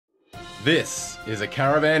This is a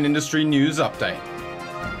Caravan Industry News Update,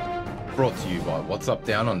 brought to you by What's Up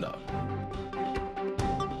Down Under.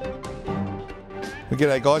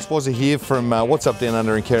 G'day guys, Wazza here from What's Up Down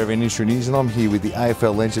Under in Caravan Industry News, and I'm here with the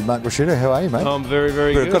AFL legend Mark Ricciuto. How are you, mate? I'm very,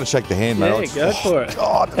 very good. I've got to shake the hand, mate. Yeah, go for it.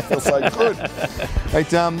 God, that feels so good. Hey,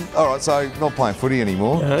 all right, so not playing footy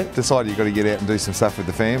anymore. No. Decided you've got to get out and do some stuff with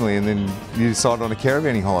the family, and then you decided on a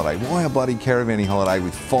caravanning holiday. Why a bloody caravanning holiday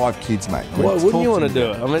with 5 kids, mate? Why wouldn't you want to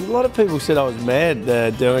do it? I mean, a lot of people said I was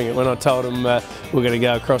mad doing it when I told them we're going to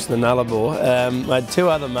go across the Nullarbor. I had 2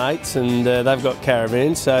 other mates, and they've got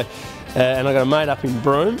caravans, so... and I got a mate up in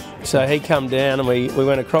Broome, so he come down and we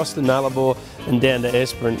went across the Nullarbor and down to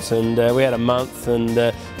Esperance, and we had a month, and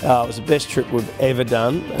it was the best trip we've ever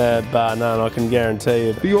done, bar none, I can guarantee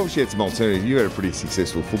you. But you obviously had some alternatives. You had a pretty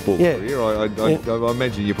successful football career. I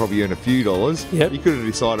imagine you probably earned a few dollars. Yep. You could have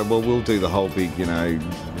decided, well, we'll do the whole big,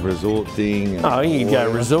 resort thing. You could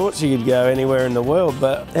go resorts, you could go anywhere in the world,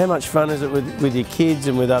 but how much fun is it with your kids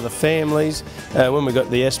and with other families? When we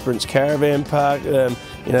got the Esperance Caravan Park,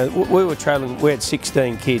 we were travelling, we had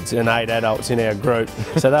 16 kids and 8 adults in our group,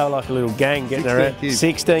 so they were like a little gang getting around.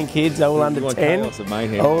 16 kids, all under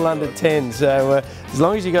 10. All under 10, so as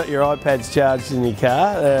long as you got your iPads charged in your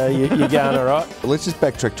car, you're going all right. Well, let's just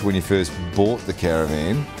backtrack to when you first bought the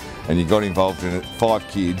caravan and you got involved in it, 5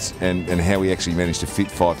 kids, and how we actually managed to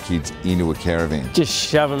fit 5 kids into a caravan. Just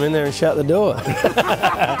shove them in there and shut the door.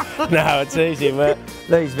 No, it's easy, but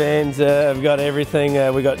these vans have got everything.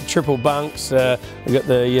 We've got triple bunks, we've got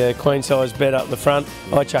the queen size bed up the front.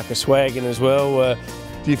 I chuck a swag in as well.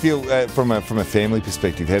 Do you feel, from a family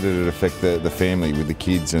perspective, how did it affect the family with the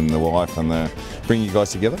kids and the wife and bring you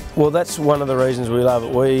guys together? Well, that's one of the reasons we love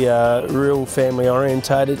it. We are real family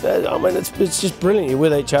orientated. I mean, it's just brilliant. You're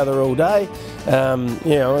with each other all day. On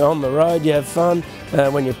the road you have fun.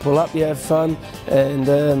 When you pull up you have fun, and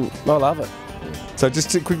I love it. So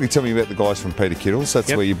just to quickly tell me about the guys from Peter Kittle's.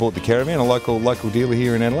 That's where you bought the caravan, a local dealer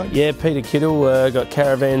here in Adelaide? Yeah, Peter Kittle got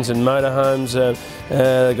caravans and motorhomes.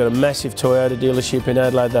 They've got a massive Toyota dealership in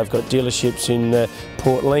Adelaide. They've got dealerships in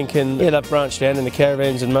Port Lincoln. Yeah, they've branched out into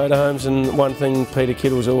caravans and motorhomes, and one thing Peter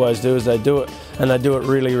Kittle's always do is they do it, and they do it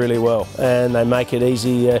really, really well. And they make it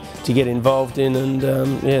easy to get involved in, and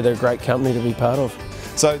they're a great company to be part of.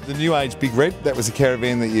 So the New Age Big Red, that was a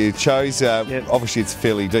caravan that you chose. Obviously it's a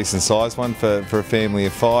fairly decent sized one for a family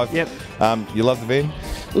of 5. Yep. You love the van?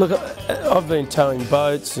 Look, I've been towing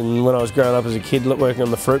boats, and when I was growing up as a kid, working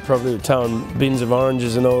on the fruit property, towing bins of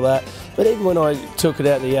oranges and all that. But even when I took it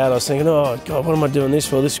out the yard, I was thinking, oh God, what am I doing this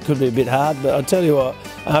for? This could be a bit hard. But I tell you what,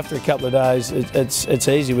 after a couple of days, it's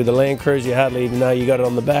easy. With the Land Cruiser, you hardly even know you got it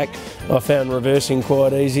on the back. I found reversing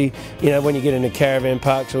quite easy. When you get into caravan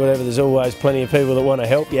parks or whatever, there's always plenty of people that want to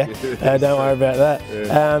help you. Don't worry about that.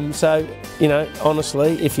 Yeah.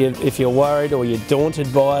 Honestly, if you're worried or you're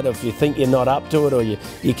daunted by it, or if you think you're not up to it or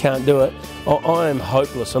you can't do it, I am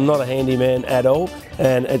hopeless. I'm not a handyman at all,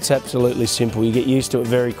 and it's absolutely simple. You get used to it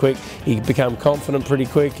very quick. You become confident pretty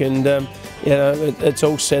quick, and it's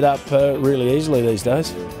all set up really easily these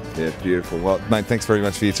days. Yeah, beautiful. Well, mate, thanks very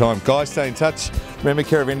much for your time. Guys, stay in touch. Remember,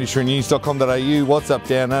 caravanindustrynews.com.au, What's Up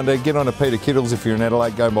Down Under. Get on to Peter Kittle's if you're in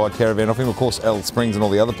Adelaide. Go and buy a caravan off him. Of course, Alice Springs and all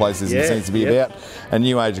the other places he seems to be about. And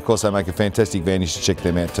New Age, of course, they make a fantastic van. You should check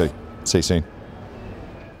them out too. See you soon.